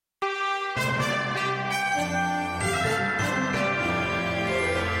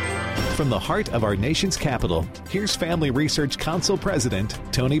From the heart of our nation's capital, here's Family Research Council President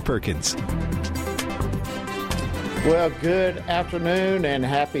Tony Perkins. Well, good afternoon and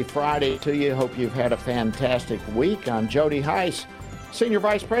happy Friday to you. Hope you've had a fantastic week. I'm Jody Heiss, Senior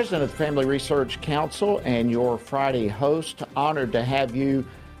Vice President of the Family Research Council and your Friday host. Honored to have you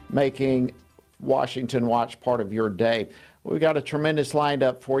making Washington Watch part of your day. We've got a tremendous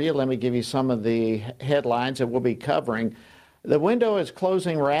lineup for you. Let me give you some of the headlines that we'll be covering. The window is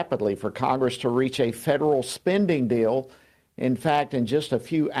closing rapidly for Congress to reach a federal spending deal. In fact, in just a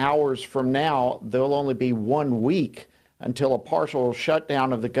few hours from now, there'll only be 1 week until a partial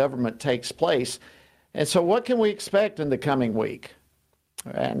shutdown of the government takes place. And so what can we expect in the coming week?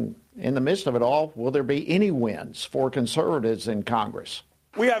 And in the midst of it all, will there be any wins for conservatives in Congress?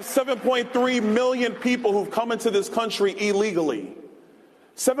 We have 7.3 million people who've come into this country illegally.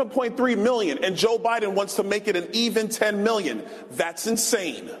 7.3 million, and Joe Biden wants to make it an even 10 million. That's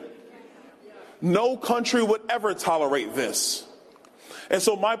insane. No country would ever tolerate this. And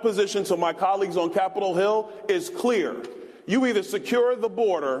so my position to my colleagues on Capitol Hill is clear. You either secure the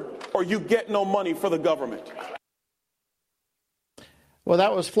border or you get no money for the government. Well,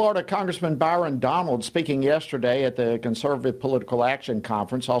 that was Florida Congressman Byron Donald speaking yesterday at the Conservative Political Action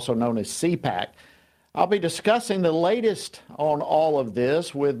Conference, also known as CPAC. I'll be discussing the latest on all of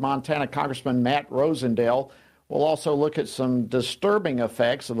this with Montana Congressman Matt Rosendale. We'll also look at some disturbing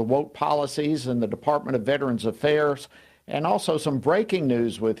effects of the woke policies in the Department of Veterans Affairs and also some breaking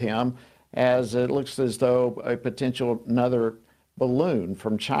news with him, as it looks as though a potential another balloon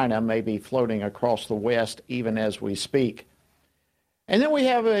from China may be floating across the West even as we speak. And then we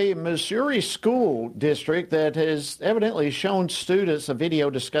have a Missouri school district that has evidently shown students a video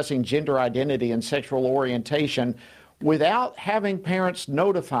discussing gender identity and sexual orientation without having parents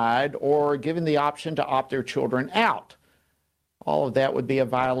notified or given the option to opt their children out. All of that would be a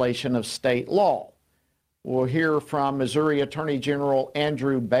violation of state law. We'll hear from Missouri Attorney General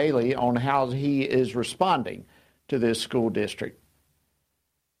Andrew Bailey on how he is responding to this school district.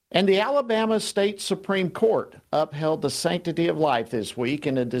 And the Alabama State Supreme Court upheld the sanctity of life this week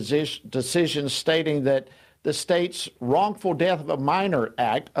in a decision stating that the state's Wrongful Death of a Minor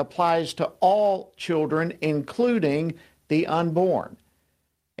Act applies to all children, including the unborn.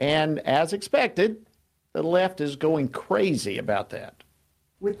 And as expected, the left is going crazy about that.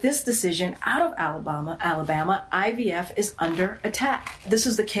 With this decision out of Alabama, IVF is under attack. This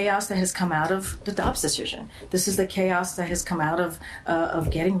is the chaos that has come out of the Dobbs decision. This is the chaos that has come out of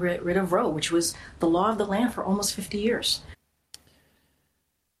getting rid of Roe, which was the law of the land for almost 50 years.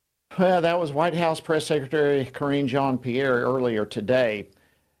 Well, that was White House Press Secretary Karine Jean-Pierre earlier today.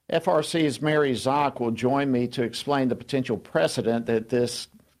 FRC's Mary Szoch will join me to explain the potential precedent that this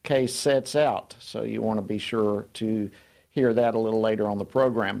case sets out. So you want to be sure to hear that a little later on the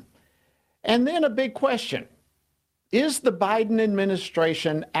program. And then a big question. Is the Biden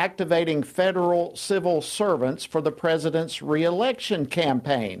administration activating federal civil servants for the president's reelection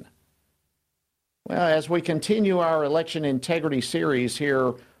campaign? Well, as we continue our election integrity series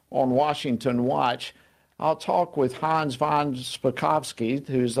here on Washington Watch, I'll talk with Hans von Spakovsky,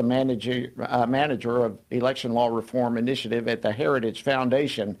 who's the manager of Election Law Reform Initiative at the Heritage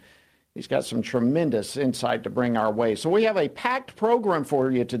Foundation. He's got some tremendous insight to bring our way. So we have a packed program for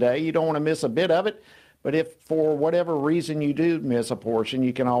you today. You don't want to miss a bit of it. But if for whatever reason you do miss a portion,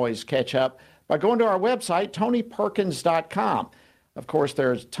 you can always catch up by going to our website, tonyperkins.com. Of course,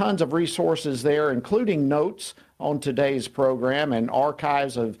 there's tons of resources there, including notes on today's program and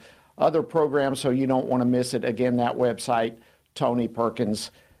archives of other programs, so you don't want to miss it. Again, that website,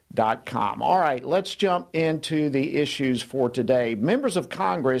 tonyperkins.com. All right, let's jump into the issues for today. Members of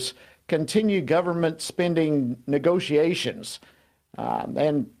Congress continue government spending negotiations.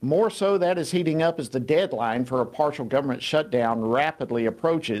 And more so, that is heating up as the deadline for a partial government shutdown rapidly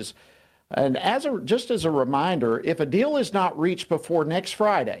approaches. And just as a reminder, if a deal is not reached before next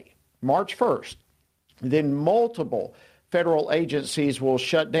Friday, March 1st, then multiple federal agencies will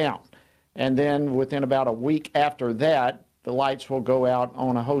shut down. And then within about a week after that, the lights will go out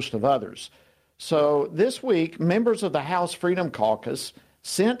on a host of others. So this week, members of the House Freedom Caucus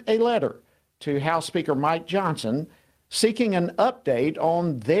sent a letter to House Speaker Mike Johnson seeking an update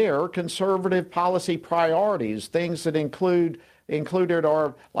on their conservative policy priorities, things that included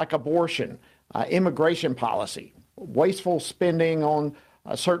are like abortion, immigration policy, wasteful spending on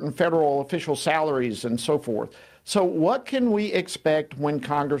certain federal official salaries, and so forth. So what can we expect when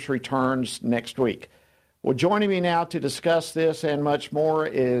Congress returns next week? Well, joining me now to discuss this and much more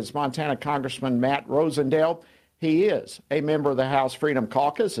is Montana Congressman Matt Rosendale. He is a member of the House Freedom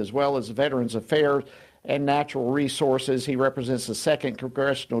Caucus as well as Veterans Affairs. and Natural Resources. He represents the 2nd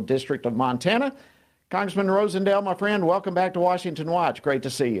Congressional District of Montana. Congressman Rosendale, my friend, welcome back to Washington Watch. Great to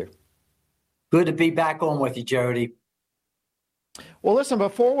see you. Good to be back on with you, Jody. Well, listen,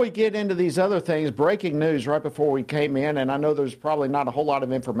 before we get into these other things, breaking news right before we came in, and I know there's probably not a whole lot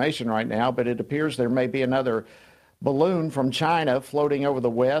of information right now, but it appears there may be another balloon from China floating over the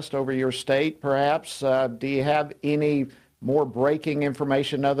west, over your state, perhaps. Do you have any more breaking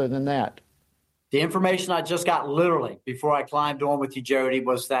information other than that? The information I just got literally before I climbed on with you, Jody,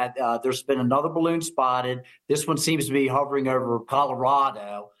 was that there's been another balloon spotted. This one seems to be hovering over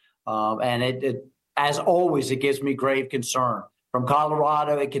Colorado. And it, as always, it gives me grave concern. From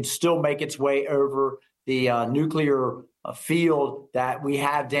Colorado, it can still make its way over the nuclear field that we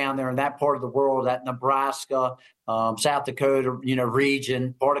have down there in that part of the world, that Nebraska, South Dakota,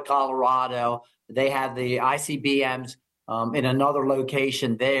 region, part of Colorado. They have the ICBMs in another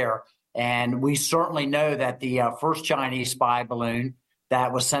location there. And we certainly know that the first Chinese spy balloon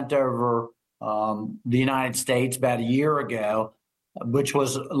that was sent over the United States about a year ago, which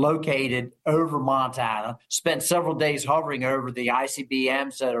was located over Montana, spent several days hovering over the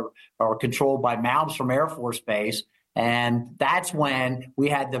ICBMs that are controlled by Malmstrom Air Force Base. And that's when we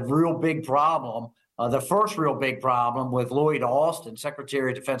had the real big problem, the first real big problem with Lloyd Austin,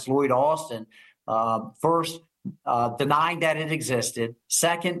 Secretary of Defense Lloyd Austin, first denying that it existed,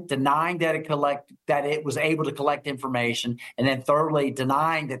 second, denying that it was able to collect information, and then thirdly,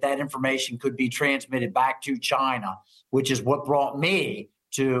 denying that information could be transmitted back to China, which is what brought me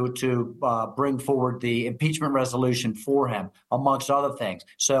to bring forward the impeachment resolution for him, amongst other things.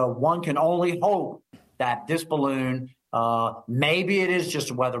 So one can only hope that this balloon, maybe it is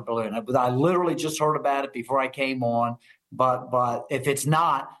just a weather balloon. I literally just heard about it before I came on. But if it's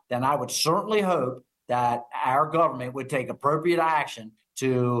not, then I would certainly hope that our government would take appropriate action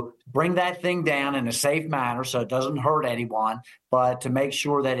to bring that thing down in a safe manner so it doesn't hurt anyone, but to make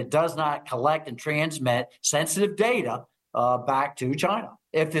sure that it does not collect and transmit sensitive data back to China,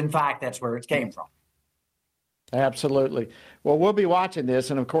 if in fact that's where it came from. Absolutely. Well, we'll be watching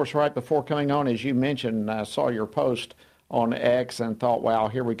this. And of course, right before coming on, as you mentioned, I saw your post on X and thought, wow,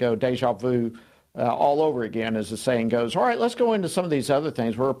 here we go. Deja vu all over again, as the saying goes. All right, let's go into some of these other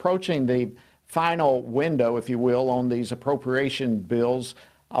things. We're approaching the final window, if you will, on these appropriation bills.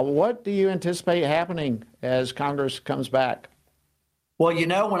 What do you anticipate happening as Congress comes back? Well,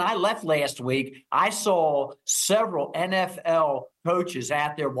 when I left last week, I saw several NFL coaches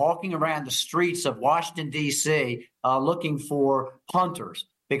out there walking around the streets of Washington, D.C., looking for punters,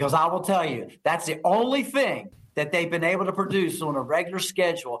 because I will tell you, that's the only thing that they've been able to produce on a regular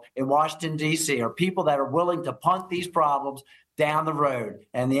schedule in Washington, D.C., are people that are willing to punt these problems down the road.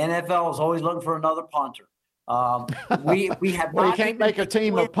 And the NFL is always looking for another punter. We have well, you can't make a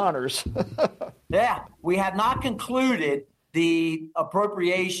team of punters. Yeah, we have not concluded the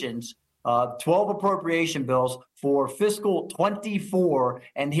appropriations, 12 appropriation bills for fiscal 24.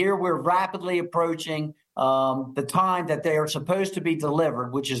 And here we're rapidly approaching the time that they are supposed to be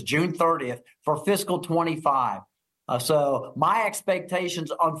delivered, which is June 30th for fiscal 25. So my expectations,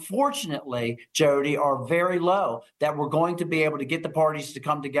 unfortunately, Jody, are very low that we're going to be able to get the parties to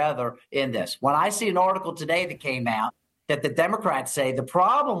come together in this. When I see an article today that came out that the Democrats say the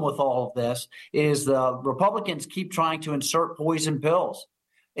problem with all of this is the Republicans keep trying to insert poison pills.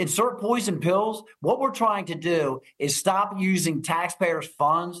 Insert poison pills. What we're trying to do is stop using taxpayers'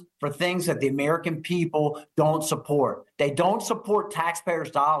 funds for things that the American people don't support. They don't support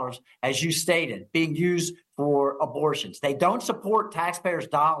taxpayers' dollars, as you stated, being used for abortions. They don't support taxpayers'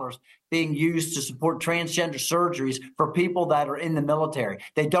 dollars being used to support transgender surgeries for people that are in the military.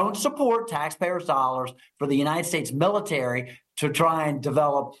 They don't support taxpayers' dollars for the United States military to try and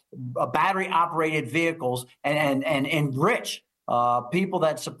develop battery-operated vehicles and enrich people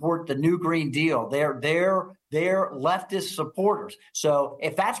that support the New Green Deal. They're leftist supporters. So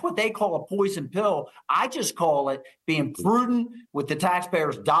if that's what they call a poison pill, I just call it being prudent with the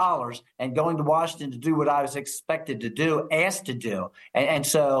taxpayers' dollars and going to Washington to do what I was expected to do, asked to do. And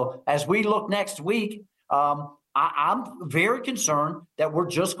so as we look next week, I'm very concerned that we're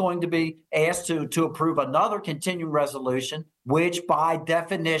just going to be asked to approve another continuing resolution, which by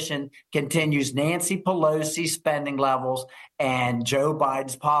definition continues Nancy Pelosi's spending levels and Joe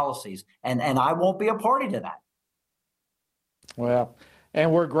Biden's policies. And I won't be a party to that. Well,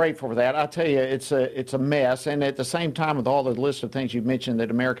 and we're grateful for that. I tell you, it's a mess. And at the same time, with all the list of things you mentioned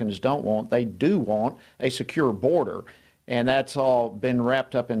that Americans don't want, they do want a secure border. And that's all been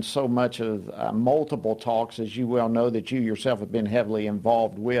wrapped up in so much of multiple talks, as you well know, that you yourself have been heavily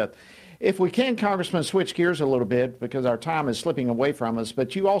involved with. If we can, Congressman, switch gears a little bit because our time is slipping away from us,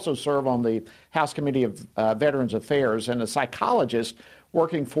 but you also serve on the House Committee of Veterans Affairs, and a psychologist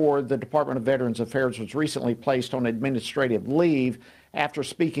working for the Department of Veterans Affairs was recently placed on administrative leave after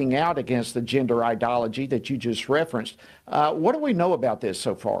speaking out against the gender ideology that you just referenced. What do we know about this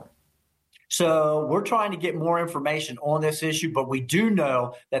so far? So we're trying to get more information on this issue, but we do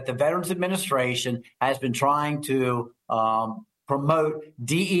know that the Veterans Administration has been trying to promote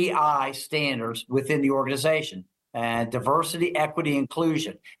DEI standards within the organization and diversity, equity,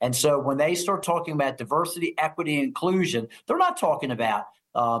 inclusion. And so when they start talking about diversity, equity, inclusion, they're not talking about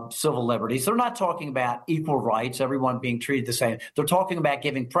civil liberties. They're not talking about equal rights, everyone being treated the same. They're talking about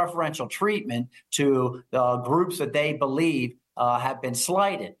giving preferential treatment to groups that they believe have been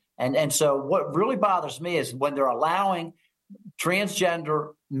slighted. And so what really bothers me is when they're allowing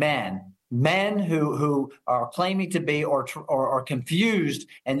transgender men who are claiming to be or are confused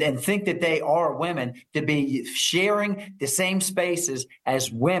and think that they are women to be sharing the same spaces as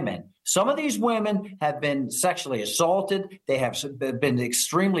women. Some of these women have been sexually assaulted. They have been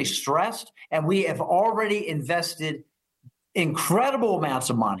extremely stressed, and we have already invested incredible amounts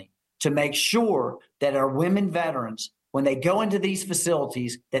of money to make sure that our women veterans, when they go into these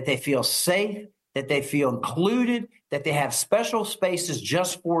facilities, that they feel safe, that they feel included, that they have special spaces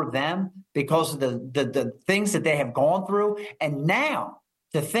just for them because of the things that they have gone through. And now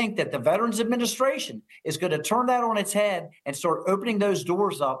to think that the Veterans Administration is going to turn that on its head and start opening those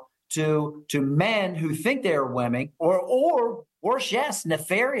doors up to men who think they're women or worse, yes,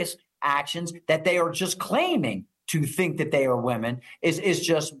 nefarious actions that they are just claiming to think that they are women is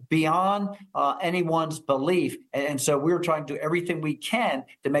just beyond anyone's belief. And so we're trying to do everything we can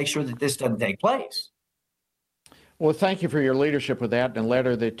to make sure that this doesn't take place. Well, thank you for your leadership with that, and a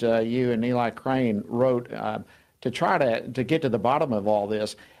letter that you and Eli Crane wrote to try to get to the bottom of all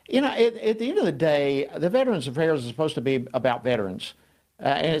this. You know, at the end of the day, the Veterans Affairs is supposed to be about veterans.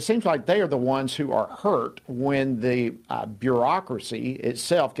 And it seems like they are the ones who are hurt when the bureaucracy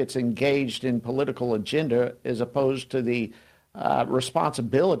itself gets engaged in political agenda as opposed to the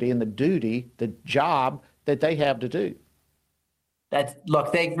responsibility and the duty, the job that they have to do.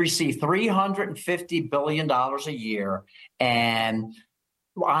 Look, they receive $350 billion a year, and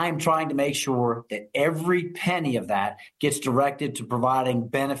I'm trying to make sure that every penny of that gets directed to providing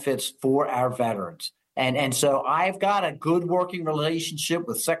benefits for our veterans. And so I've got a good working relationship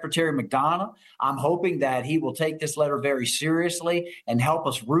with Secretary McDonough. I'm hoping that he will take this letter very seriously and help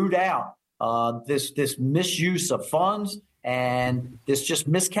us root out this misuse of funds and this just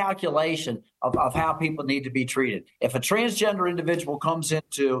miscalculation of how people need to be treated. If a transgender individual comes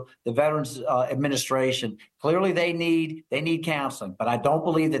into the Veterans Administration, clearly they need counseling. But I don't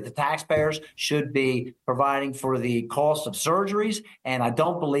believe that the taxpayers should be providing for the cost of surgeries, and I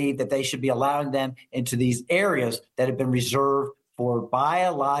don't believe that they should be allowing them into these areas that have been reserved for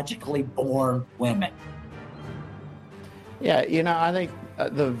biologically born women. Yeah, you know, I think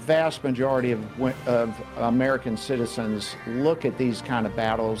the vast majority of American citizens look at these kind of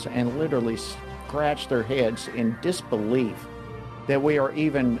battles and literally scratch their heads in disbelief that we are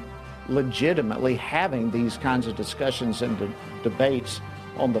even legitimately having these kinds of discussions and debates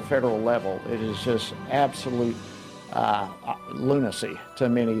on the federal level. It is just absolute lunacy to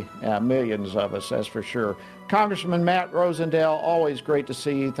many millions of us, that's for sure. Congressman Matt Rosendale, always great to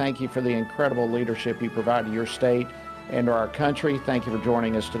see you. Thank you for the incredible leadership you provide to your state and to our country. Thank you for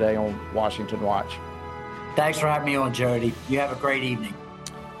joining us today on Washington Watch. Thanks for having me on, Jody. You have a great evening.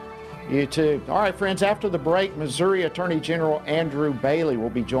 You too. All right, friends, after the break, Missouri Attorney General Andrew Bailey will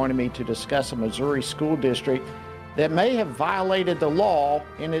be joining me to discuss a Missouri school district that may have violated the law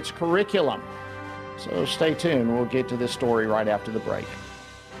in its curriculum. So stay tuned. We'll get to this story right after the break.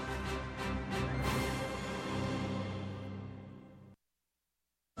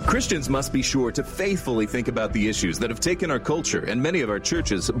 Christians must be sure to faithfully think about the issues that have taken our culture and many of our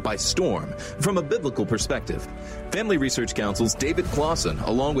churches by storm from a biblical perspective. Family Research Council's David Clausen,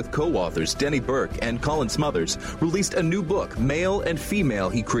 along with co-authors Denny Burke and Colin Smothers, released a new book, Male and Female,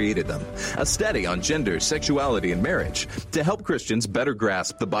 He Created Them, a study on gender, sexuality, and marriage to help Christians better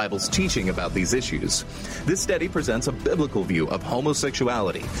grasp the Bible's teaching about these issues. This study presents a biblical view of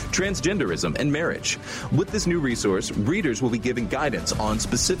homosexuality, transgenderism, and marriage. With this new resource, readers will be given guidance on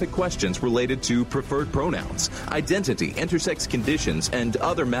specific specific questions related to preferred pronouns, identity, intersex conditions, and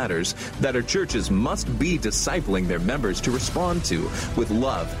other matters that our churches must be discipling their members to respond to with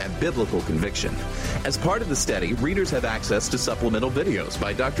love and biblical conviction. As part of the study, readers have access to supplemental videos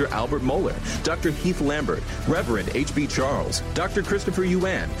by Dr. Albert Mohler, Dr. Heath Lambert, Reverend H.B. Charles, Dr. Christopher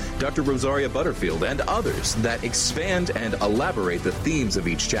Yuan, Dr. Rosaria Butterfield, and others that expand and elaborate the themes of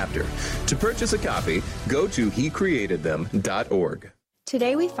each chapter. To purchase a copy, go to hecreatedthem.org.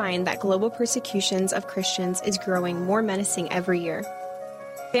 Today we find that global persecutions of Christians is growing more menacing every year.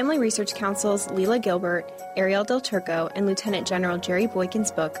 Family Research Council's Leila Gilbert, Ariel Del Turco, and Lieutenant General Jerry Boykin's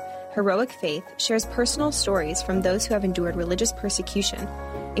book, Heroic Faith, shares personal stories from those who have endured religious persecution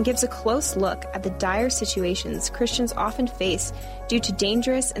and gives a close look at the dire situations Christians often face due to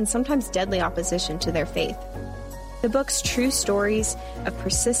dangerous and sometimes deadly opposition to their faith. The book's true stories of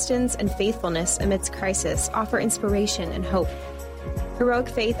persistence and faithfulness amidst crisis offer inspiration and hope. Heroic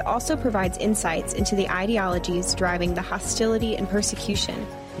Faith also provides insights into the ideologies driving the hostility and persecution,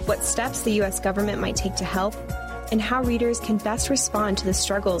 what steps the U.S. government might take to help, and how readers can best respond to the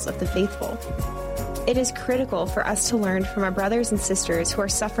struggles of the faithful. It is critical for us to learn from our brothers and sisters who are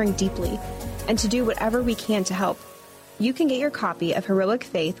suffering deeply and to do whatever we can to help. You can get your copy of Heroic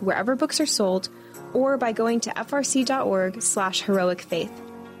Faith wherever books are sold or by going to frc.org/heroicfaith.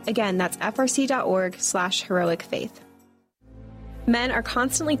 Again, that's frc.org/heroicfaith. Men are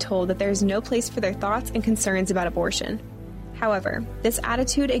constantly told that there is no place for their thoughts and concerns about abortion. However, this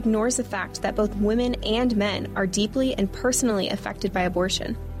attitude ignores the fact that both women and men are deeply and personally affected by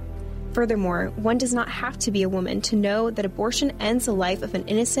abortion. Furthermore, one does not have to be a woman to know that abortion ends the life of an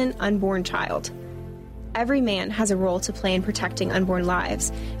innocent, unborn child. Every man has a role to play in protecting unborn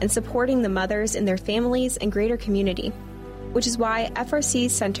lives and supporting the mothers in their families and greater community, which is why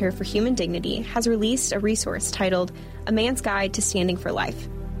FRC's Center for Human Dignity has released a resource titled A Man's Guide to Standing for Life.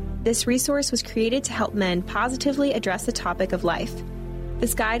 This resource was created to help men positively address the topic of life.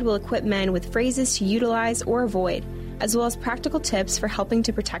 This guide will equip men with phrases to utilize or avoid, as well as practical tips for helping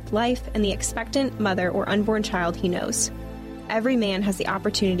to protect life and the expectant mother or unborn child he knows. Every man has the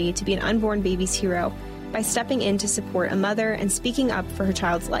opportunity to be an unborn baby's hero by stepping in to support a mother and speaking up for her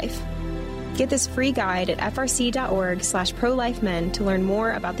child's life. Get this free guide at frc.org/prolifemen to learn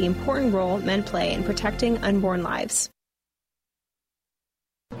more about the important role men play in protecting unborn lives.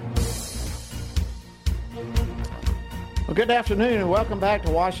 Well, good afternoon and welcome back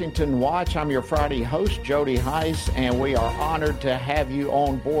to Washington Watch. I'm your Friday host, Jody Heiss, and we are honored to have you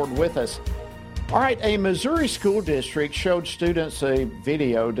on board with us. All right, a Missouri school district showed students a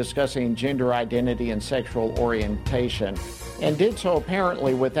video discussing gender identity and sexual orientation, and did so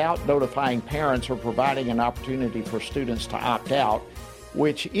apparently without notifying parents or providing an opportunity for students to opt out,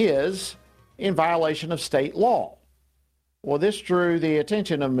 which is in violation of state law. Well, this drew the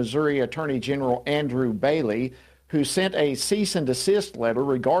attention of Missouri Attorney General Andrew Bailey, who sent a cease and desist letter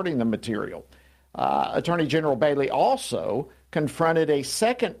regarding the material. Attorney General Bailey also confronted a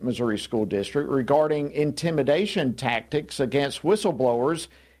second Missouri school district regarding intimidation tactics against whistleblowers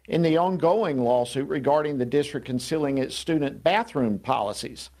in the ongoing lawsuit regarding the district concealing its student bathroom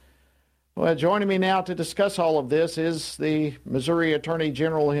policies. Well, joining me now to discuss all of this is the Missouri Attorney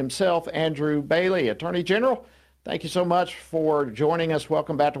General himself, Andrew Bailey. Attorney General, thank you so much for joining us.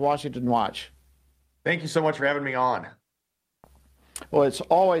 Welcome back to Washington Watch. Thank you so much for having me on. Well, it's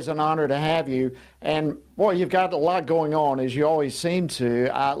always an honor to have you. And, boy, you've got a lot going on, as you always seem to.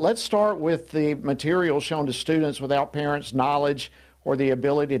 Let's start with the material shown to students without parents' knowledge or the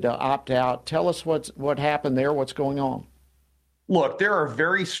ability to opt out. Tell us what happened there, what's going on. Look, there are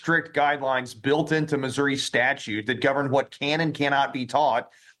very strict guidelines built into Missouri statute that govern what can and cannot be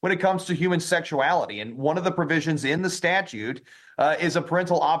taught when it comes to human sexuality. And one of the provisions in the statute is a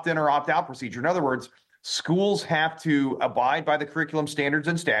parental opt-in or opt-out procedure. In other words, schools have to abide by the curriculum standards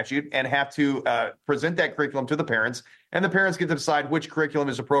and statute and have to present that curriculum to the parents, and the parents get to decide which curriculum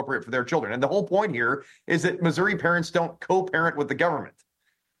is appropriate for their children. And the whole point here is that Missouri parents don't co-parent with the government.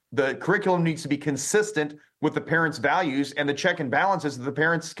 The curriculum needs to be consistent with the parents' values, and the check and balances that the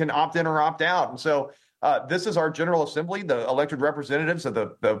parents can opt in or opt out. And so this is our General Assembly, the elected representatives of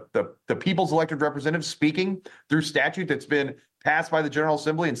the people's elected representatives speaking through statute that's been passed by the General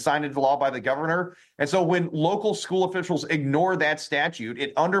Assembly and signed into law by the governor. And so when local school officials ignore that statute,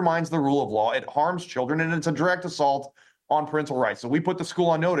 it undermines the rule of law, it harms children, and it's a direct assault on parental rights. So we put the school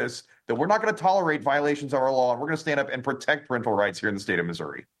on notice that we're not going to tolerate violations of our law, and we're going to stand up and protect parental rights here in the state of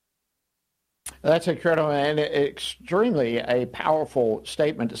Missouri. That's incredible and extremely a powerful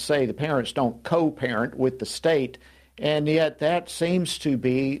statement to say the parents don't co-parent with the state, and yet that seems to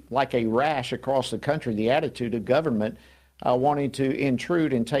be like a rash across the country, the attitude of government. wanting to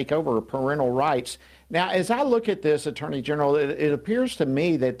intrude and take over parental rights. Now, as I look at this, Attorney General, it appears to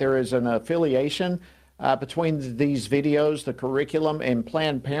me that there is an affiliation between these videos, the curriculum, and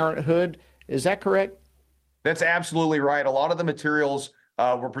Planned Parenthood. Is that correct? That's absolutely right. A lot of the materials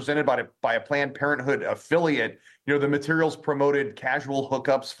were presented by a Planned Parenthood affiliate. You know, the materials promoted casual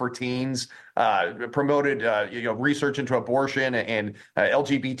hookups for teens, promoted research into abortion and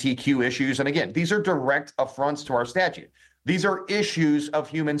LGBTQ issues. And again, these are direct affronts to our statute. These are issues of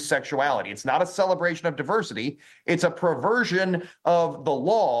human sexuality. It's not a celebration of diversity. It's a perversion of the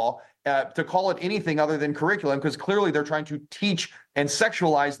law to call it anything other than curriculum, because clearly they're trying to teach and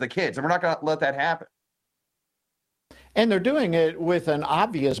sexualize the kids. And we're not going to let that happen. And they're doing it with an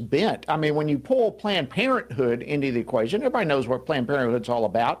obvious bent. I mean, when you pull Planned Parenthood into the equation, everybody knows what Planned Parenthood's all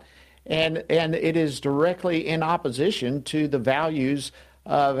about. And it is directly in opposition to the values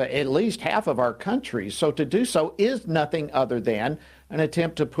of at least half of our country. So to do so is nothing other than an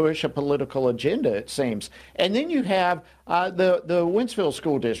attempt to push a political agenda, it seems. And then you have the Wentzville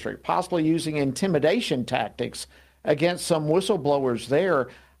School District possibly using intimidation tactics against some whistleblowers there.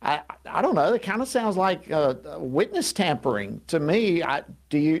 I don't know. It kind of sounds like witness tampering to me.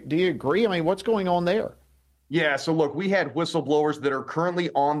 Do you agree? I mean, what's going on there? Yeah, so look, we had whistleblowers that are currently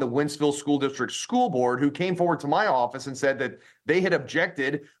on the Wentzville School District School Board who came forward to my office and said that they had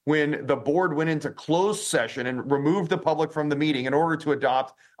objected when the board went into closed session and removed the public from the meeting in order to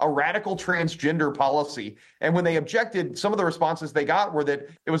adopt a radical transgender policy. And when they objected, some of the responses they got were that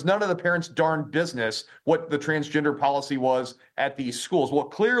it was none of the parents' darn business what the transgender policy was at these schools. Well,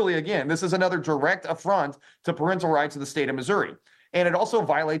 clearly, again, this is another direct affront to parental rights in the state of Missouri. And it also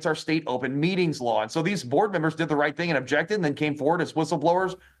violates our state open meetings law. And so these board members did the right thing and objected and then came forward as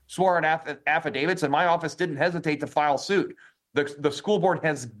whistleblowers, swore on affidavits, and my office didn't hesitate to file suit. The school board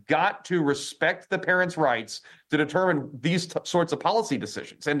has got to respect the parents' rights to determine these sorts of policy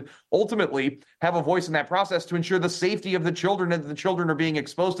decisions and ultimately have a voice in that process to ensure the safety of the children and that the children are being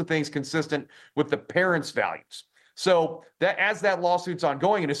exposed to things consistent with the parents' values. So that as that lawsuit's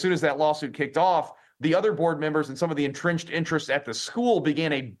ongoing and as soon as that lawsuit kicked off, the other board members and some of the entrenched interests at the school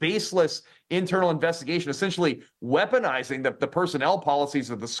began a baseless internal investigation, essentially weaponizing the personnel policies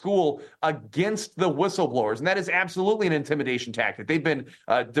of the school against the whistleblowers. And that is absolutely an intimidation tactic. They've been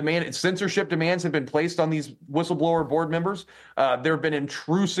censorship demands have been placed on these whistleblower board members. There have been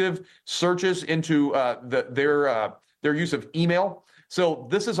intrusive searches into their use of email. So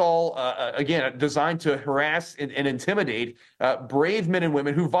this is all, again, designed to harass and intimidate brave men and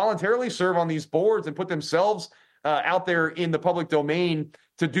women who voluntarily serve on these boards and put themselves out there in the public domain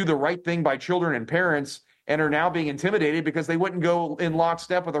to do the right thing by children and parents, and are now being intimidated because they wouldn't go in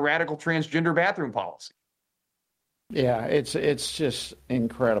lockstep with a radical transgender bathroom policy. Yeah, it's just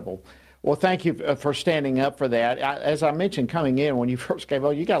incredible. Well, thank you for standing up for that. As I mentioned coming in when you first came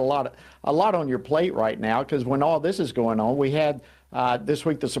on, you got a lot on your plate right now, because when all this is going on, we had this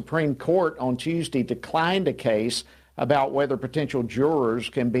week the Supreme Court on Tuesday declined a case about whether potential jurors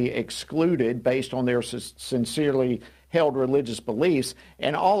can be excluded based on their sincerely held religious beliefs.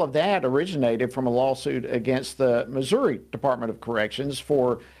 And all of that originated from a lawsuit against the Missouri Department of Corrections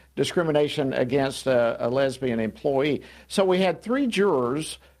for discrimination against a lesbian employee. So we had 3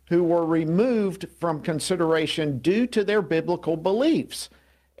 jurors who were removed from consideration due to their biblical beliefs.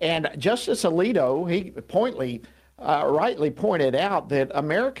 And Justice Alito, he rightly pointed out that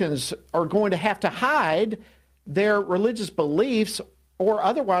Americans are going to have to hide their religious beliefs, or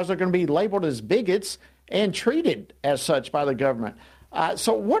otherwise they're going to be labeled as bigots and treated as such by the government.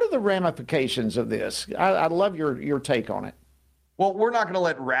 So what are the ramifications of this? I'd love your take on it. Well, we're not going to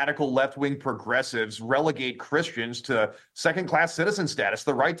let radical left-wing progressives relegate Christians to second-class citizen status.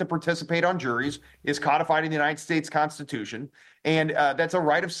 The right to participate on juries is codified in the United States Constitution, and that's a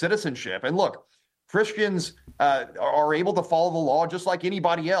right of citizenship. And look, Christians are able to follow the law just like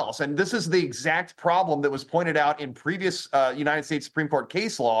anybody else. And this is the exact problem that was pointed out in previous United States Supreme Court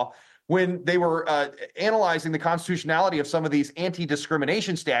case law when they were analyzing the constitutionality of some of these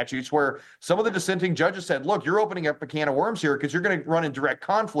anti-discrimination statutes, where some of the dissenting judges said, look, you're opening up a can of worms here because you're going to run in direct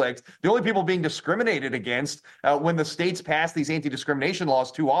conflict. The only people being discriminated against when the states pass these anti-discrimination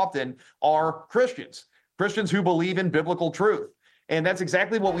laws too often are Christians who believe in biblical truth. And that's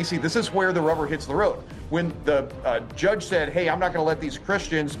exactly what we see. This is where the rubber hits the road. When the judge said, hey, I'm not going to let these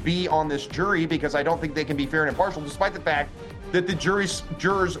Christians be on this jury because I don't think they can be fair and impartial, despite the fact that the jurors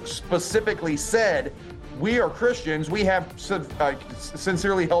specifically said, we are Christians, we have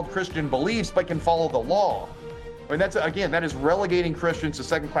sincerely held Christian beliefs, but can follow the law. And that's, again, that is relegating Christians to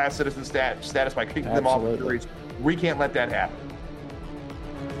second-class citizen status by kicking them off the juries. We can't let that happen.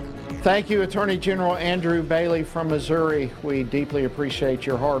 Thank you, Attorney General Andrew Bailey from Missouri. We deeply appreciate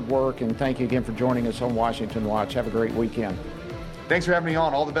your hard work, and thank you again for joining us on Washington Watch. Have a great weekend. Thanks for having me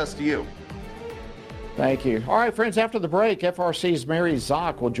on. All the best to you. Thank you. All right, friends, after the break, FRC's Mary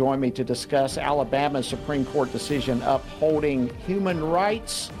Szoch will join me to discuss Alabama's Supreme Court decision upholding human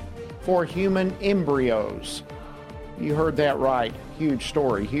rights for human embryos. You heard that right. Huge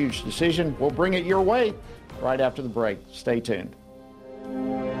story, huge decision. We'll bring it your way right after the break. Stay tuned.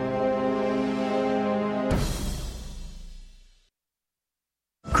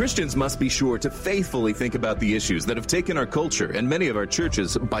 Christians must be sure to faithfully think about the issues that have taken our culture and many of our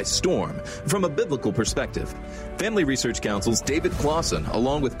churches by storm from a biblical perspective. Family Research Council's David Clausen,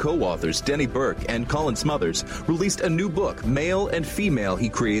 along with co-authors Denny Burke and Colin Smothers, released a new book, Male and Female, He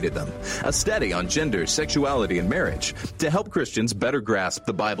Created Them, a study on gender, sexuality, and marriage to help Christians better grasp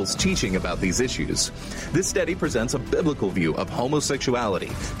the Bible's teaching about these issues. This study presents a biblical view of homosexuality,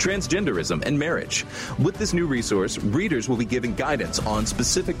 transgenderism, and marriage. With this new resource, readers will be given guidance on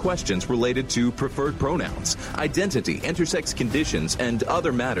specific questions related to preferred pronouns, identity, intersex conditions, and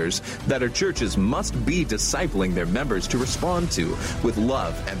other matters that our churches must be discipling their members to respond to with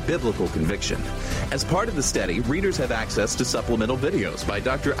love and biblical conviction. As part of the study, readers have access to supplemental videos by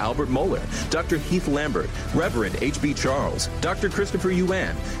Dr. Albert Mohler, Dr. Heath Lambert, Reverend H.B. Charles, Dr. Christopher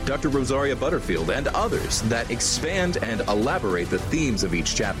Yuan, Dr. Rosaria Butterfield, and others that expand and elaborate the themes of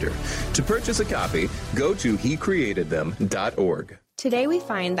each chapter. To purchase a copy, go to hecreatedthem.org. Today we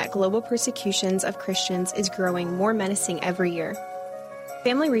find that global persecutions of Christians is growing more menacing every year.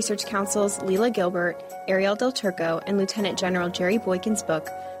 Family Research Council's Leila Gilbert, Ariel Del Turco, and Lieutenant General Jerry Boykin's book,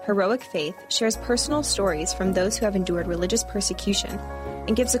 Heroic Faith, shares personal stories from those who have endured religious persecution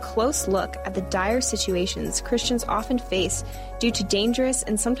and gives a close look at the dire situations Christians often face due to dangerous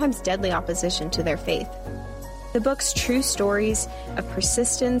and sometimes deadly opposition to their faith. The book's true stories of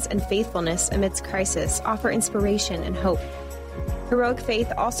persistence and faithfulness amidst crisis offer inspiration and hope. Heroic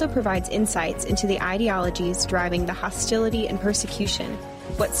Faith also provides insights into the ideologies driving the hostility and persecution,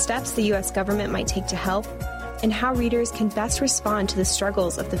 what steps the U.S. government might take to help, and how readers can best respond to the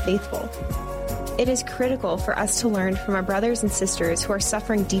struggles of the faithful. It is critical for us to learn from our brothers and sisters who are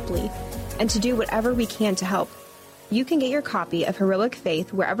suffering deeply and to do whatever we can to help. You can get your copy of Heroic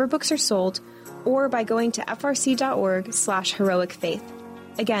Faith wherever books are sold or by going to frc.org/heroicfaith.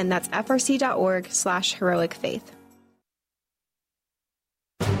 Again, that's frc.org/heroicfaith.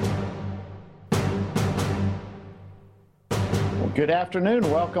 Good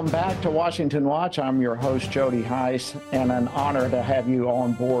afternoon. Welcome back to Washington Watch. I'm your host, Jody Heiss, and an honor to have you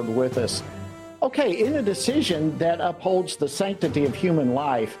on board with us. Okay, in a decision that upholds the sanctity of human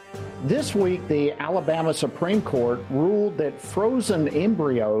life, this week the Alabama Supreme Court ruled that frozen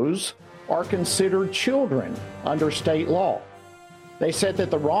embryos are considered children under state law. They said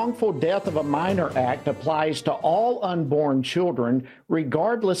that the wrongful death of a minor act applies to all unborn children,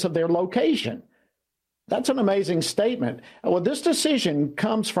 regardless of their location. That's an amazing statement. Well, this decision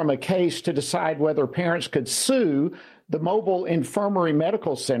comes from a case to decide whether parents could sue the Mobile Infirmary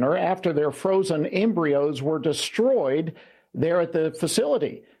Medical Center after their frozen embryos were destroyed there at the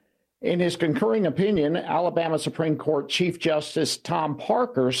facility. In his concurring opinion, Alabama Supreme Court Chief Justice Tom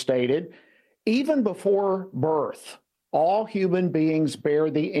Parker stated, "Even before birth, all human beings bear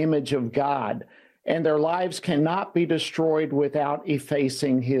the image of God, and their lives cannot be destroyed without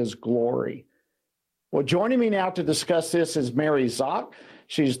effacing his glory." Well, joining me now to discuss this is Mary Szoch.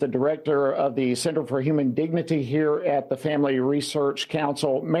 She's the director of the Center for Human Dignity here at the Family Research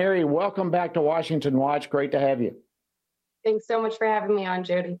Council. Mary, welcome back to Washington Watch. Great to have you. Thanks so much for having me on,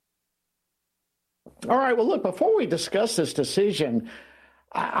 Jody. All right. Well, look, before we discuss this decision,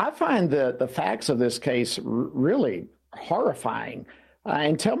 I find the facts of this case really horrifying.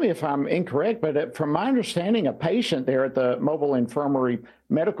 And tell me if I'm incorrect, but from my understanding, a patient there at the Mobile Infirmary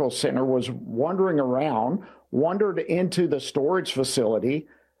Medical Center was wandering around, wandered into the storage facility,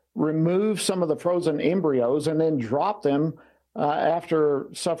 removed some of the frozen embryos, and then dropped them after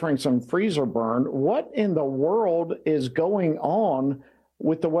suffering some freezer burn. What in the world is going on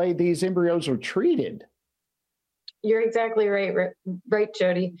with the way these embryos are treated? You're exactly right,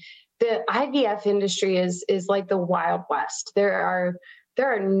 Jody. The IVF industry is like the Wild West. There are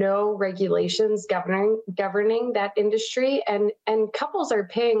no regulations governing that industry, and couples are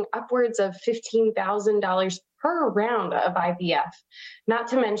paying upwards of $15,000 per round of IVF. Not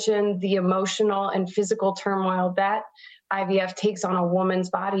to mention the emotional and physical turmoil that IVF takes on a woman's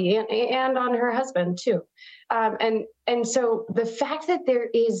body and on her husband too. And so the fact that there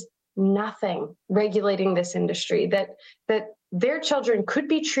is nothing regulating this industry, that their children could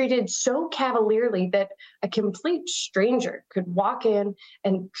be treated so cavalierly that a complete stranger could walk in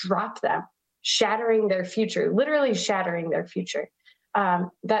and drop them, shattering their future, literally shattering their future.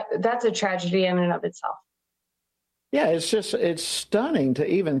 That's a tragedy in and of itself. Yeah, it's stunning to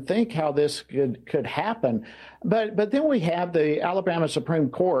even think how this could happen. But then we have the Alabama Supreme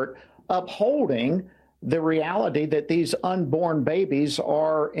Court upholding the reality that these unborn babies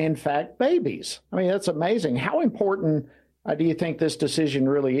are in fact babies. I mean, that's amazing. How important do you think this decision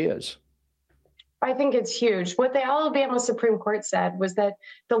really is? I think it's huge. What the Alabama Supreme Court said was that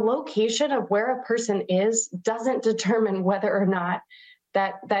the location of where a person is doesn't determine whether or not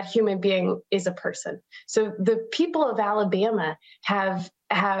that human being is a person. So the people of Alabama have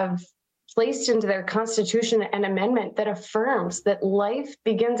placed into their constitution an amendment that affirms that life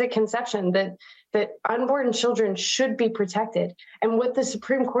begins at conception, that unborn children should be protected. And what the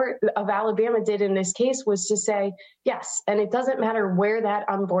Supreme Court of Alabama did in this case was to say, yes, and it doesn't matter where that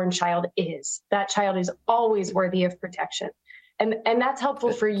unborn child is, that child is always worthy of protection. And that's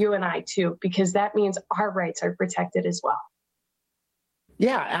helpful for you and I too, because that means our rights are protected as well.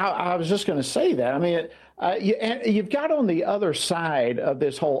 Yeah, I was just going to say that. I mean, you've got on the other side of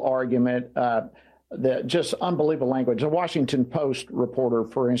this whole argument the just unbelievable language. The Washington Post reporter,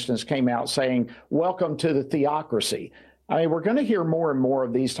 for instance, came out saying, "Welcome to the theocracy." I mean, we're going to hear more and more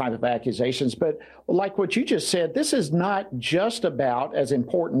of these type of accusations. But like what you just said, this is not just about, as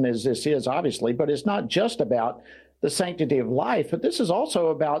important as this is, obviously, but it's not just about the sanctity of life, but this is also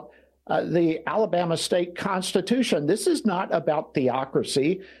about the Alabama state constitution. This is not about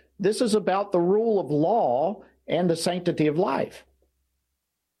theocracy. This is about the rule of law and the sanctity of life.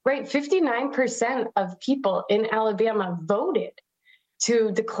 Right. 59% of people in Alabama voted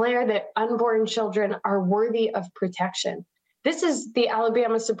to declare that unborn children are worthy of protection. This is the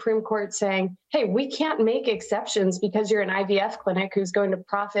Alabama Supreme Court saying, hey, we can't make exceptions because you're an IVF clinic who's going to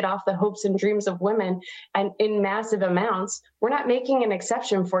profit off the hopes and dreams of women and in massive amounts. We're not making an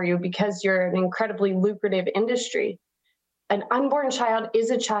exception for you because you're an incredibly lucrative industry. An unborn child is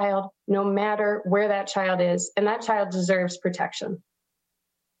a child, no matter where that child is, and that child deserves protection.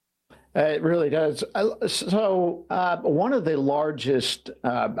 It really does. So one of the largest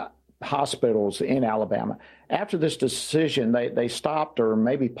hospitals in Alabama, after this decision, they stopped or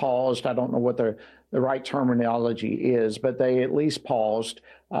maybe paused. I don't know what the right terminology is, but they at least paused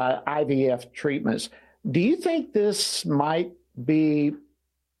IVF treatments. Do you think this might be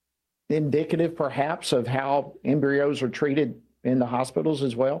indicative, perhaps, of how embryos are treated in the hospitals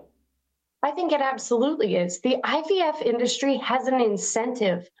as well? I think it absolutely is. The IVF industry has an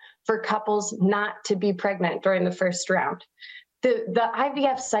incentive for couples not to be pregnant during the first round. The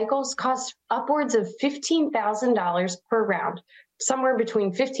IVF cycles cost upwards of $15,000 per round, somewhere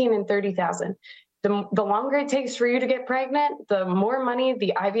between $15,000 and $30,000. The longer it takes for you to get pregnant, the more money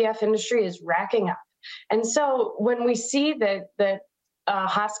the IVF industry is racking up. And so when we see that a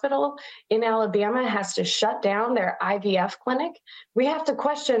hospital in Alabama has to shut down their IVF clinic, we have to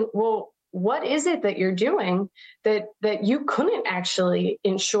question, well, what is it that you're doing that you couldn't actually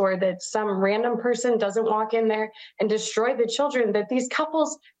ensure that some random person doesn't walk in there and destroy the children that these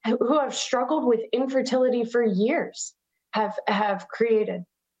couples who have struggled with infertility for years have created?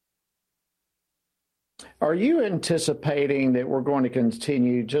 Are you anticipating that we're going to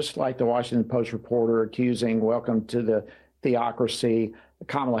continue, just like the Washington Post reporter accusing welcome to the theocracy?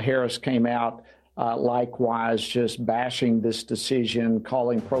 Kamala Harris came out likewise, just bashing this decision,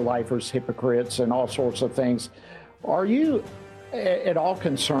 calling pro-lifers hypocrites and all sorts of things. Are you at all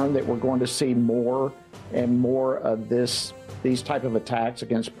concerned that we're going to see more and more of these type of attacks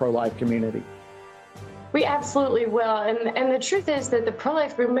against pro-life community? We absolutely will. And the truth is that the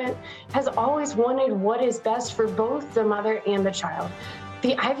pro-life movement has always wanted what is best for both the mother and the child.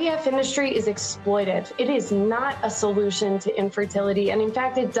 The IVF industry is exploitive. It is not a solution to infertility. And in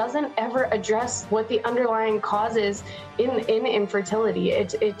fact, it doesn't ever address what the underlying cause is in infertility.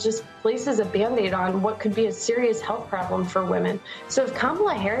 It just places a Band-Aid on what could be a serious health problem for women. So if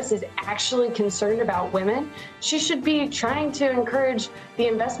Kamala Harris is actually concerned about women, she should be trying to encourage the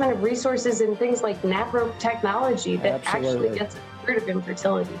investment of resources in things like NAPRO technology that actually gets at the root of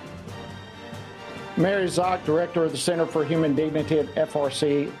infertility. Mary Szoch, Director of the Center for Human Dignity at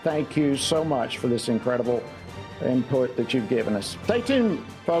FRC, thank you so much for this incredible input that you've given us. Stay tuned,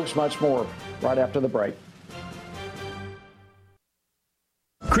 folks, much more right after the break.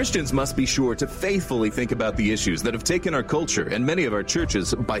 Christians must be sure to faithfully think about the issues that have taken our culture and many of our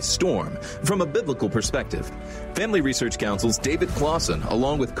churches by storm from a biblical perspective. Family Research Council's David Clausen,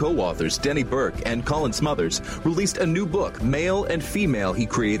 along with co-authors Denny Burke and Colin Smothers, released a new book, Male and Female, He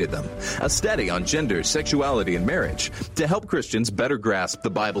Created Them, a study on gender, sexuality, and marriage to help Christians better grasp the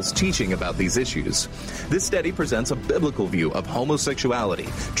Bible's teaching about these issues. This study presents a biblical view of homosexuality,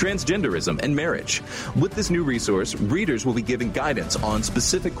 transgenderism, and marriage. With this new resource, readers will be given guidance on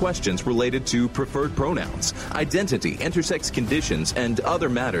specific questions related to preferred pronouns, identity, intersex conditions, and other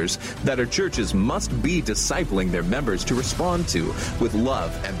matters that our churches must be discipling their members to respond to with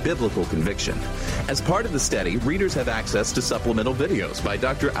love and biblical conviction. As part of the study, readers have access to supplemental videos by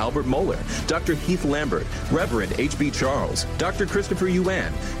Dr. Albert Mohler, Dr. Heath Lambert, Reverend H.B. Charles, Dr. Christopher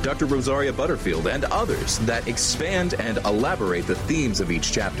Yuan, Dr. Rosaria Butterfield, and others that expand and elaborate the themes of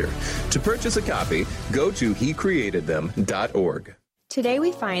each chapter. To purchase a copy, go to hecreatedthem.org. Today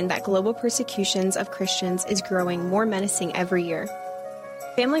we find that global persecutions of Christians is growing more menacing every year.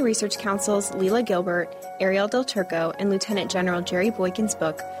 Family Research Council's Leila Gilbert, Ariel Del Turco, and Lieutenant General Jerry Boykin's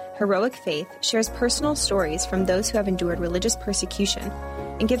book, Heroic Faith, shares personal stories from those who have endured religious persecution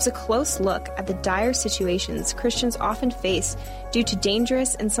and gives a close look at the dire situations Christians often face due to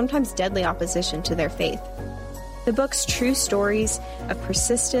dangerous and sometimes deadly opposition to their faith. The book's true stories of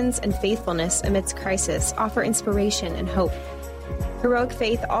persistence and faithfulness amidst crisis offer inspiration and hope. Heroic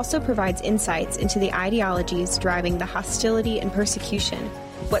Faith also provides insights into the ideologies driving the hostility and persecution,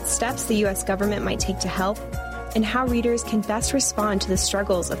 what steps the U.S. government might take to help, and how readers can best respond to the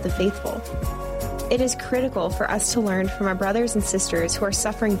struggles of the faithful. It is critical for us to learn from our brothers and sisters who are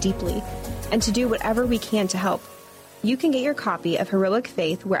suffering deeply and to do whatever we can to help. You can get your copy of Heroic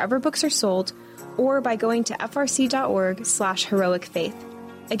Faith wherever books are sold or by going to frc.org/heroicfaith.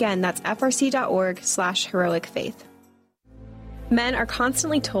 Again, that's frc.org/heroicfaith. Men are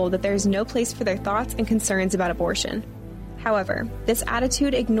constantly told that there is no place for their thoughts and concerns about abortion. However, this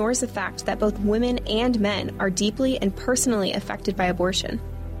attitude ignores the fact that both women and men are deeply and personally affected by abortion.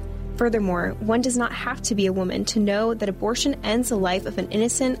 Furthermore, one does not have to be a woman to know that abortion ends the life of an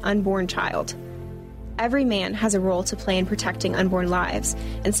innocent, unborn child. Every man has a role to play in protecting unborn lives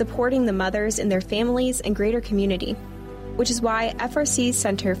and supporting the mothers in their families and greater community, which is why FRC's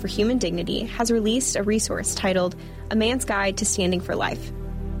Center for Human Dignity has released a resource titled A Man's Guide to Standing for Life.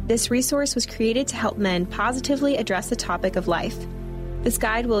 This resource was created to help men positively address the topic of life. This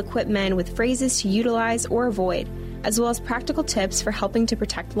guide will equip men with phrases to utilize or avoid, as well as practical tips for helping to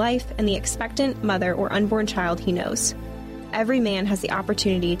protect life and the expectant mother or unborn child he knows. Every man has the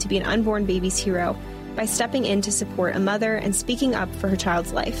opportunity to be an unborn baby's hero by stepping in to support a mother and speaking up for her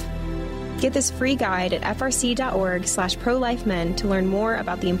child's life. Get this free guide at frc.org/prolifemen to learn more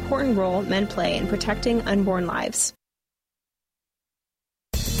about the important role men play in protecting unborn lives.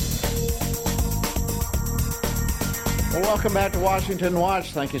 Well, welcome back to Washington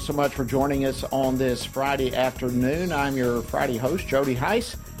Watch. Thank you so much for joining us on this Friday afternoon. I'm your Friday host, Jody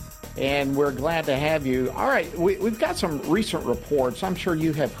Heiss, and we're glad to have you. All right, we've got some recent reports. I'm sure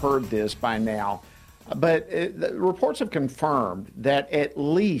you have heard this by now, but the reports have confirmed that at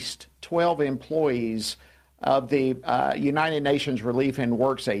least 12 employees of the United Nations Relief and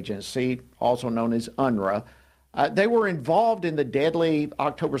Works Agency, also known as UNRWA, they were involved in the deadly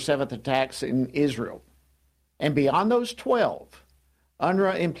October 7th attacks in Israel. And beyond those 12,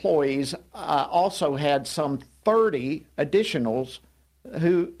 UNRWA employees also had some 30 additionals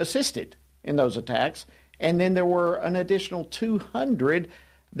who assisted in those attacks. And then there were an additional 200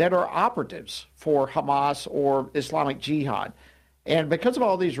 that are operatives for Hamas or Islamic Jihad. And because of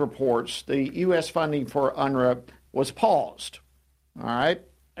all these reports, the U.S. funding for UNRWA was paused. All right?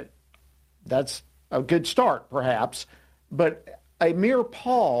 That's a good start, perhaps. But a mere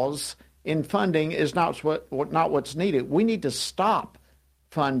pause in funding is not what's needed. We need to stop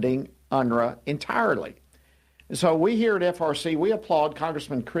funding UNRWA entirely. So we here at FRC, we applaud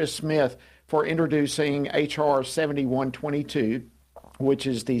Congressman Chris Smith for introducing H.R. 7122, which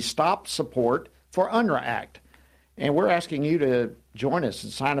is the Stop Support for UNRWA Act. And we're asking you to join us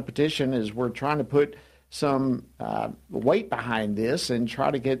and sign a petition as we're trying to put some weight behind this and try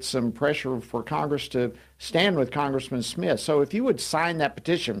to get some pressure for Congress to stand with Congressman Smith. So if you would sign that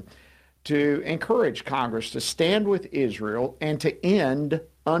petition to encourage Congress to stand with Israel and to end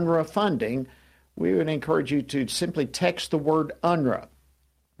UNRWA funding, we would encourage you to simply text the word UNRWA.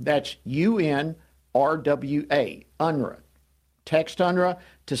 That's UNRWA, UNRWA. Text UNRWA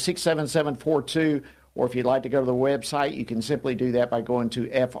to 67742, or if you'd like to go to the website, you can simply do that by going to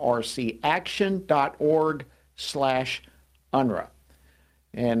frcaction.org/UNRWA.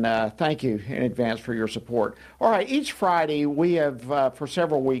 And thank you in advance for your support. All right, each Friday we have, for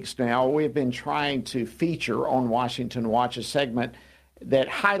several weeks now, we have been trying to feature on Washington Watch a segment that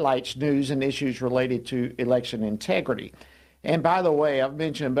highlights news and issues related to election integrity. And by the way, I've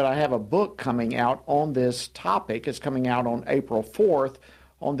mentioned, but I have a book coming out on this topic. It's coming out on April 4th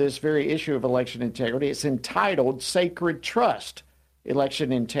on this very issue of election integrity. It's entitled Sacred Trust,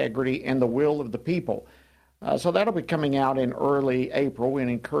 Election Integrity and the Will of the People. So that'll be coming out in early April. We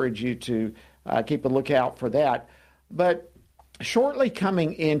encourage you to keep a lookout for that. But shortly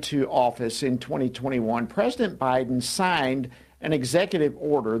coming into office in 2021, President Biden signed an executive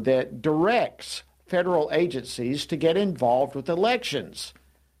order that directs federal agencies to get involved with elections.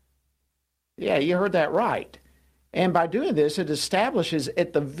 Yeah, you heard that right. And by doing this, it establishes,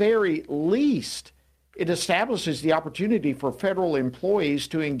 at the very least, it establishes the opportunity for federal employees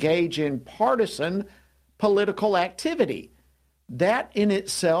to engage in partisan political activity. That in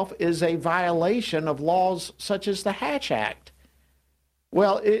itself is a violation of laws such as the Hatch Act.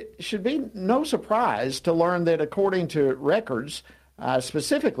 Well, it should be no surprise to learn that according to records,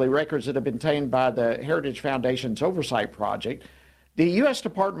 specifically records that have been obtained by the Heritage Foundation's Oversight Project, the U.S.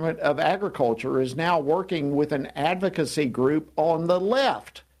 Department of Agriculture is now working with an advocacy group on the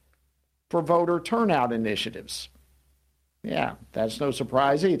left for voter turnout initiatives. Yeah, that's no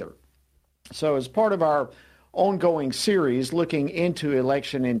surprise either. So as part of our ongoing series looking into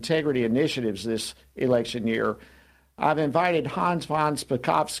election integrity initiatives this election year, I've invited Hans von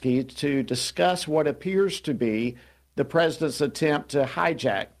Spakovsky to discuss what appears to be the president's attempt to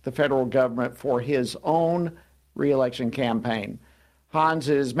hijack the federal government for his own re-election campaign. Hans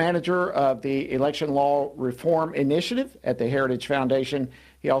is manager of the Election Law Reform Initiative at the Heritage Foundation.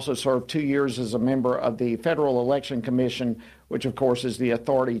 He also served 2 years as a member of the Federal Election Commission, which of course is the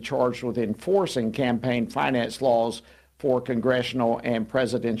authority charged with enforcing campaign finance laws for congressional and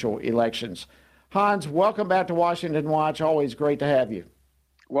presidential elections. Hans, welcome back to Washington Watch. Always great to have you.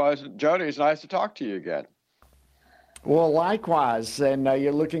 Well, Jody, it's nice to talk to you again. Well, likewise, and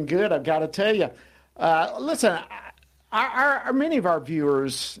you're looking good, I've got to tell you. Listen, many of our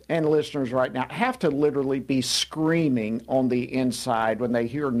viewers and listeners right now have to literally be screaming on the inside when they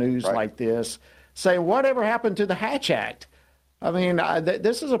hear news like this, saying, whatever happened to the Hatch Act? I mean,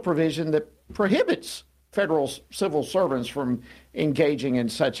 this is a provision that prohibits federal civil servants from engaging in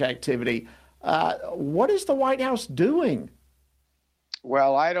such activity. What is the White House doing?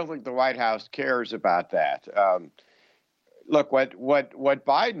 Well, I don't think the White House cares about that. Look, what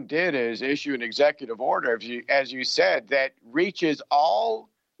Biden did is issue an executive order, as you said, that reaches all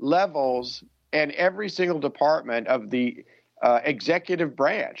levels and every single department of the executive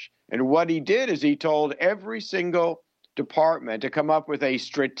branch. And what he did is he told every single department to come up with a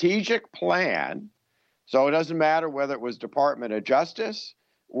strategic plan. So it doesn't matter whether it was Department of Justice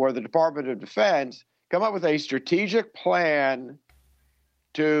or the Department of Defense, come up with a strategic plan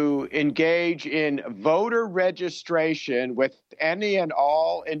to engage in voter registration with any and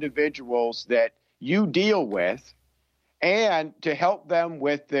all individuals that you deal with, and to help them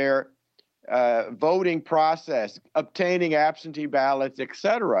with their voting process, obtaining absentee ballots, et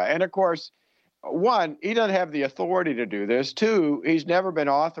cetera. And of course, one, he doesn't have the authority to do this. Two, he's never been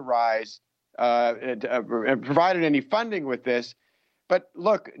authorized and provided any funding with this. But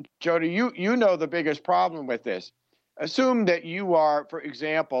look, Jody, you know the biggest problem with this. Assume that you are, for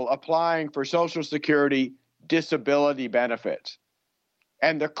example, applying for Social Security disability benefits,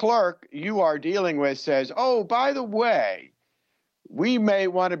 and the clerk you are dealing with says, oh, by the way, we may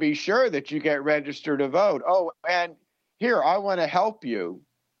want to be sure that you get registered to vote. Oh, and here, I want to help you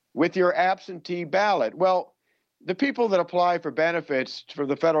with your absentee ballot. Well, the people that apply for benefits for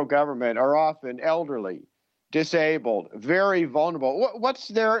the federal government are often elderly, disabled, very vulnerable. What's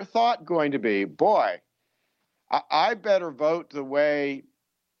their thought going to be? Boy, I better vote the way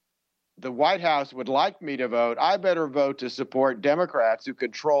the White House would like me to vote. I better vote to support Democrats who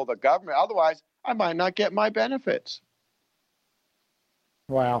control the government. Otherwise, I might not get my benefits.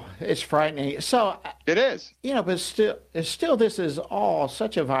 Wow, it's frightening. So it is. You know, but still, this is all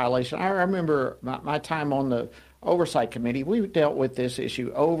such a violation. I remember my time on the Oversight Committee. We dealt with this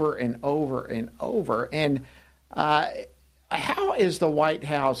issue over and over and over. And how is the White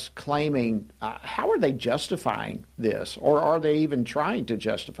House claiming, how are they justifying this? Or are they even trying to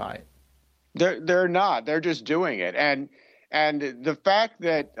justify it? They're not. They're just doing it. And the fact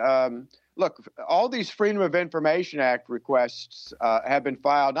that, look, all these Freedom of Information Act requests have been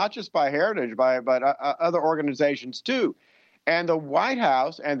filed, not just by Heritage, but other organizations too. And the White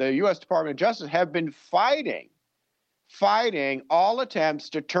House and the U.S. Department of Justice have been fighting all attempts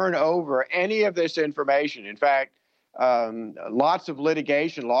to turn over any of this information. In fact, Lots of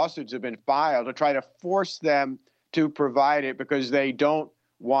litigation, lawsuits have been filed to try to force them to provide it because they don't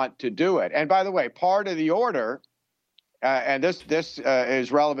want to do it. And by the way, part of the order, and this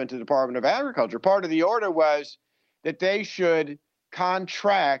is relevant to the Department of Agriculture, part of the order was that they should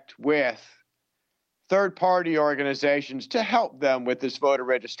contract with third-party organizations to help them with this voter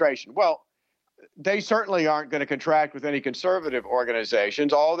registration. Well, they certainly aren't going to contract with any conservative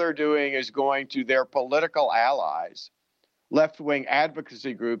organizations. All they're doing is going to their political allies, left-wing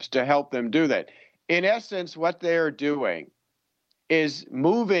advocacy groups, to help them do that. In essence, what they're doing is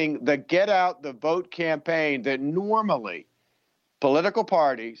moving the get out the vote campaign that normally political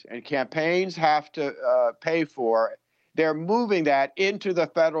parties and campaigns have to pay for. They're moving that into the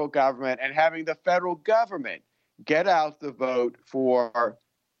federal government and having the federal government get out the vote for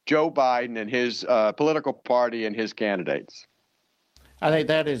Joe Biden and his political party and his candidates. I think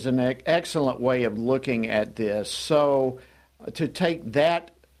that is an excellent way of looking at this. So to take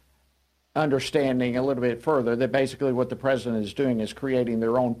that understanding a little bit further, that basically what the president is doing is creating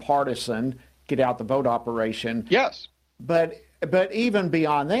their own partisan get out the vote operation. Yes. But even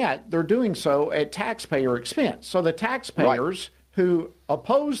beyond that, they're doing so at taxpayer expense. So the taxpayers who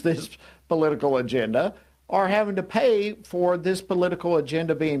oppose this political agenda are having to pay for this political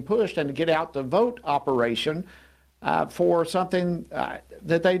agenda being pushed and to get out the vote operation for something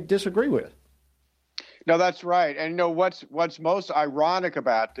that they disagree with. No, that's right. And what's most ironic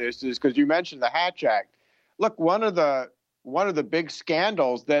about this is, because you mentioned the Hatch Act. Look, one of the big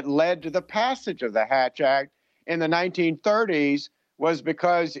scandals that led to the passage of the Hatch Act in the 1930s was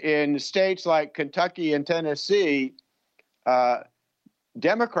because in states like Kentucky and Tennessee,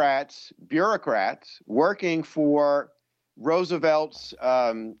 Democrats, bureaucrats working for Roosevelt's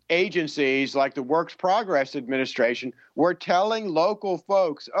agencies like the Works Progress Administration were telling local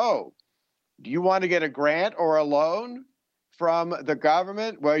folks, oh, do you want to get a grant or a loan from the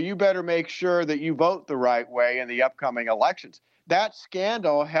government? Well, you better make sure that you vote the right way in the upcoming elections. That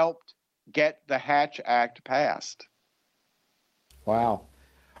scandal helped get the Hatch Act passed. Wow.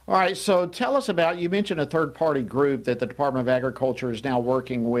 All right, so tell us about, you mentioned a third-party group that the Department of Agriculture is now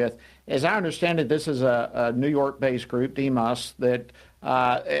working with. As I understand it, this is a New York-based group, DEMAS, that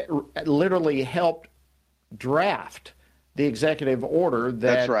literally helped draft the executive order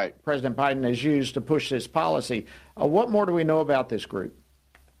that President Biden has used to push this policy. What more do we know about this group?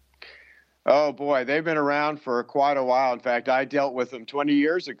 Oh, boy, they've been around for quite a while. In fact, I dealt with them 20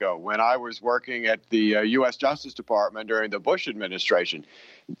 years ago when I was working at the U.S. Justice Department during the Bush administration.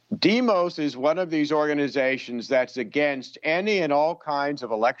 DEMOS is one of these organizations that's against any and all kinds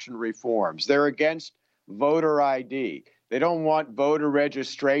of election reforms. They're against voter ID. They don't want voter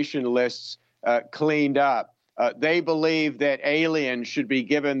registration lists cleaned up. They believe that aliens should be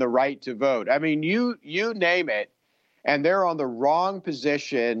given the right to vote. I mean, you name it. And they're on the wrong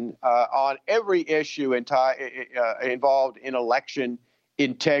position on every issue involved in election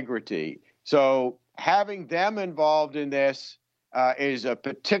integrity. So having them involved in this is a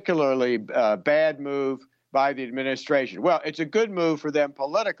particularly bad move by the administration. Well, it's a good move for them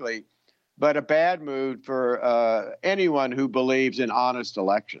politically, but a bad move for anyone who believes in honest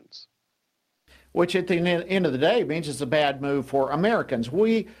elections. Which at the end of the day means it's a bad move for Americans.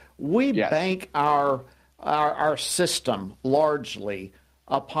 We bank our system largely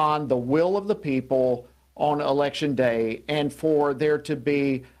upon the will of the people on election day, and for there to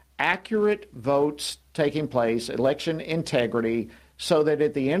be accurate votes taking place, election integrity, so that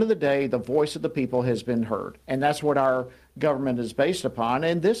at the end of the day, the voice of the people has been heard. And that's what our government is based upon.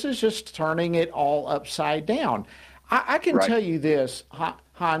 And this is just turning it all upside down. I can tell you this,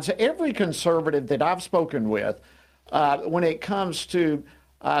 Hans, every conservative that I've spoken with, when it comes to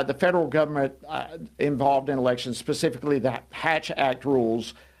the federal government involved in elections, specifically the Hatch Act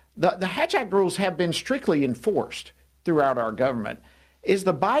rules, the Hatch Act rules have been strictly enforced throughout our government. Is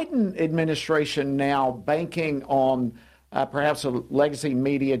the Biden administration now banking on perhaps a legacy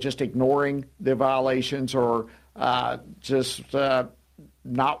media just ignoring the violations, or just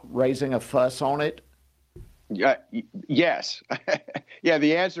not raising a fuss on it? Yes. Yeah,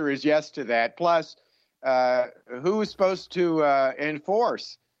 the answer is yes to that. Plus, who is supposed to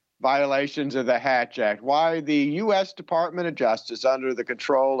enforce violations of the Hatch Act? Why, the U.S. Department of Justice, under the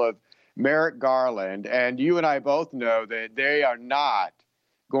control of Merrick Garland, and you and I both know that they are not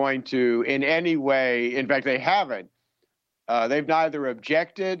going to in any way, in fact, they haven't. They've neither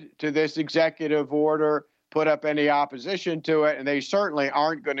objected to this executive order, put up any opposition to it, and they certainly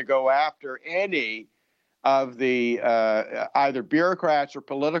aren't going to go after any of the either bureaucrats or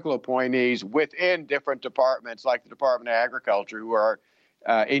political appointees within different departments like the Department of Agriculture who are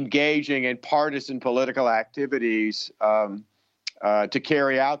engaging in partisan political activities to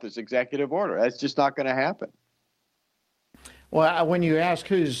carry out this executive order. That's just not going to happen. Well, when you ask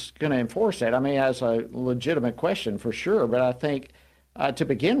who's going to enforce that, I mean, that's a legitimate question for sure. But I think to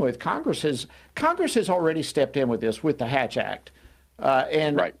begin with, Congress has already stepped in with this, with the Hatch Act.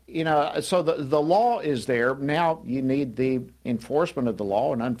 Right. You know, so the law is there. Now you need the enforcement of the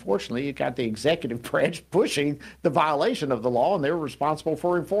law. And unfortunately, you got the executive branch pushing the violation of the law, and they're responsible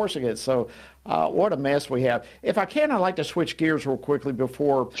for enforcing it. So what a mess we have. If I can, I'd like to switch gears real quickly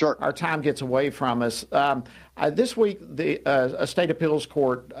before our time gets away from us. This week, a state appeals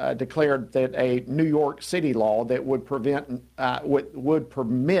court declared that a New York City law that would would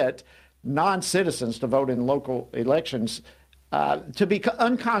permit non-citizens to vote in local elections to be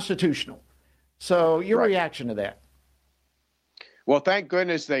unconstitutional. So your reaction to that? Well, thank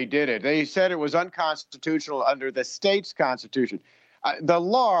goodness they did it. They said it was unconstitutional under the state's constitution. The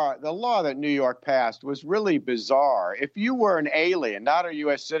law that New York passed was really bizarre. If you were an alien, not a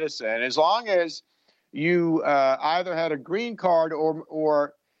U.S. citizen, as long as you either had a green card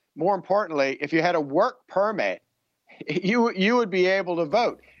or more importantly, if you had a work permit, you would be able to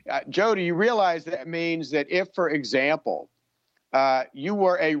vote. Joe, do you realize that means that if, for example, you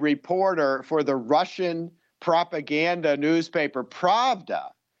were a reporter for the Russian propaganda newspaper Pravda,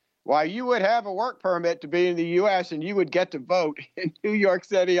 why, you would have a work permit to be in the U.S. and you would get to vote in New York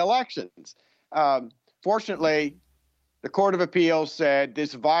City elections. Fortunately, the Court of Appeals said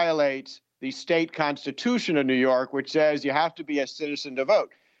this violates the state constitution of New York, which says you have to be a citizen to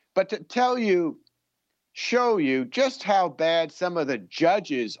vote. But to show you just how bad some of the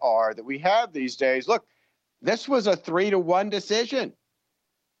judges are that we have these days, look, this was a 3-1 decision.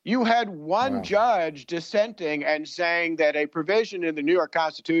 You had one judge dissenting and saying that a provision in the New York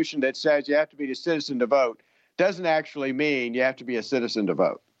Constitution that says you have to be a citizen to vote doesn't actually mean you have to be a citizen to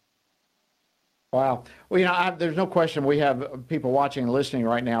vote. Wow. Well, you know, there's no question we have people watching and listening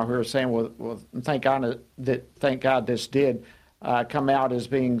right now who are saying, well, thank God this did come out as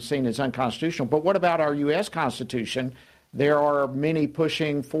being seen as unconstitutional. But what about our U.S. Constitution? There are many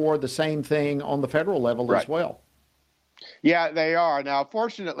pushing for the same thing on the federal level as well. Yeah, they are. Now,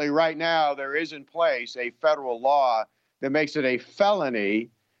 fortunately, right now, there is in place a federal law that makes it a felony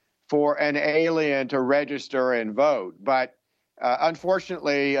for an alien to register and vote. But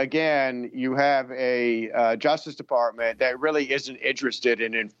unfortunately, again, you have a Justice Department that really isn't interested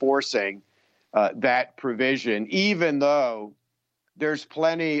in enforcing that provision, even though there's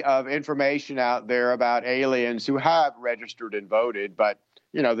plenty of information out there about aliens who have registered and voted. But,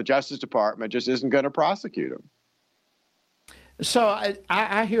 you know, the Justice Department just isn't going to prosecute them. So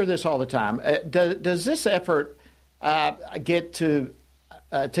I hear this all the time. Does this effort get to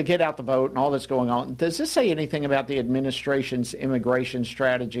get out the vote and all that's going on, does this say anything about the administration's immigration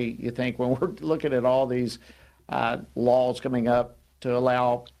strategy, you think, when we're looking at all these laws coming up to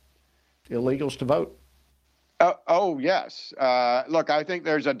allow illegals to vote? Oh, yes. Look, I think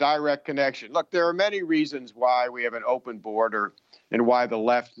there's a direct connection. Look, there are many reasons why we have an open border and why the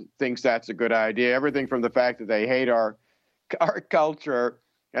left thinks that's a good idea. Everything from the fact that they hate our culture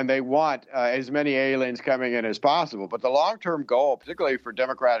and they want as many aliens coming in as possible. But the long-term goal, particularly for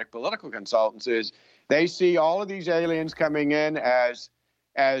Democratic political consultants, is they see all of these aliens coming in as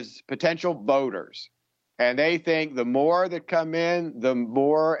potential voters. And they think the more that come in, the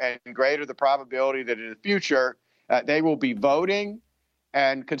more and greater the probability that in the future they will be voting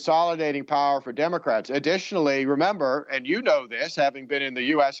and consolidating power for Democrats. Additionally, remember, and you know this, having been in the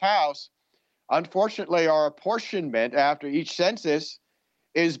U.S. House, unfortunately, our apportionment after each census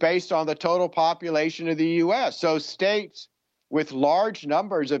is based on the total population of the U.S. So states with large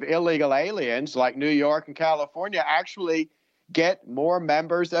numbers of illegal aliens, like New York and California, actually get more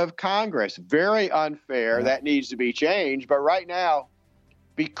members of Congress. Very unfair. Yeah. That needs to be changed. But right now,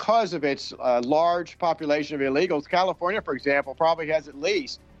 because of its large population of illegals, California, for example, probably has at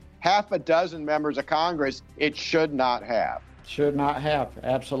least half a dozen members of Congress it should not have. Should not have.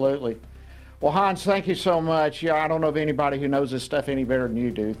 Absolutely. Well, Hans, thank you so much. Yeah, I don't know of anybody who knows this stuff any better than you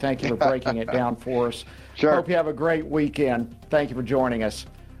do. Thank you for breaking it down for us. Sure. Hope you have a great weekend. Thank you for joining us.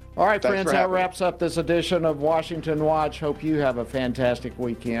 All right, Thanks, friends, that wraps up this edition of Washington Watch. Hope you have a fantastic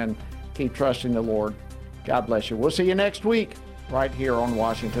weekend. Keep trusting the Lord. God bless you. We'll see you next week right here on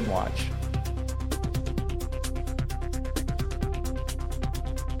Washington Watch.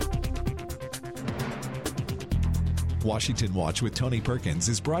 Washington Watch with Tony Perkins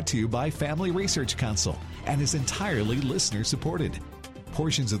is brought to you by Family Research Council and is entirely listener-supported.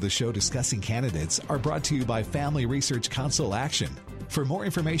 Portions of the show discussing candidates are brought to you by Family Research Council Action. For more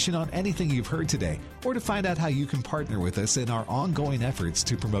information on anything you've heard today, or to find out how you can partner with us in our ongoing efforts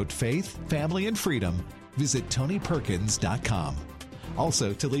to promote faith, family, and freedom, visit TonyPerkins.com.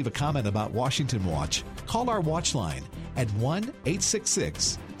 Also, to leave a comment about Washington Watch, call our watch line at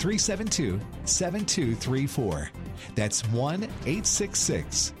 1-866-372-7234. That's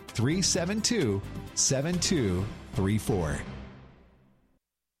 1-866-372-7234.